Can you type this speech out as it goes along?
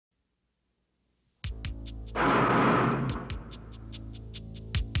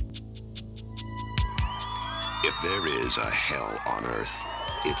there is a hell on Earth,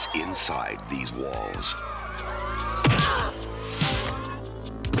 it's inside these walls.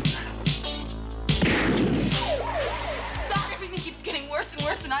 God, everything keeps getting worse and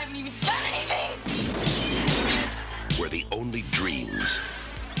worse, and I haven't even done anything! Where the only dreams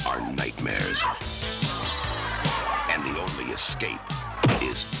are nightmares. And the only escape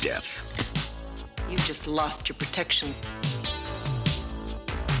is death. You just lost your protection.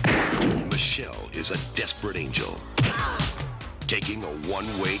 Michelle is a desperate angel, taking a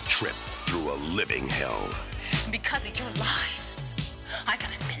one-way trip through a living hell. Because of your lies, I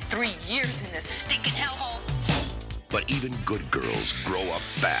gotta spend 3 years in this stinking hellhole. But even good girls grow up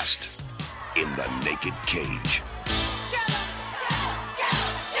fast in the naked cage.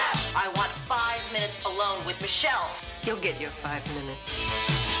 I want 5 minutes alone with Michelle. You'll get your 5 minutes.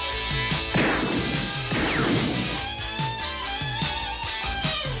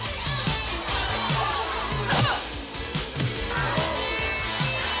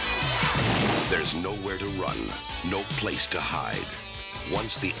 There's nowhere to run, no place to hide.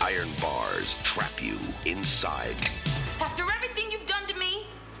 Once the iron bars trap you inside. After everything you've done to me,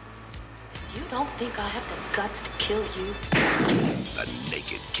 You don't think I have the guts to kill you? The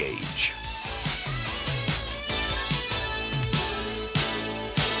naked cage.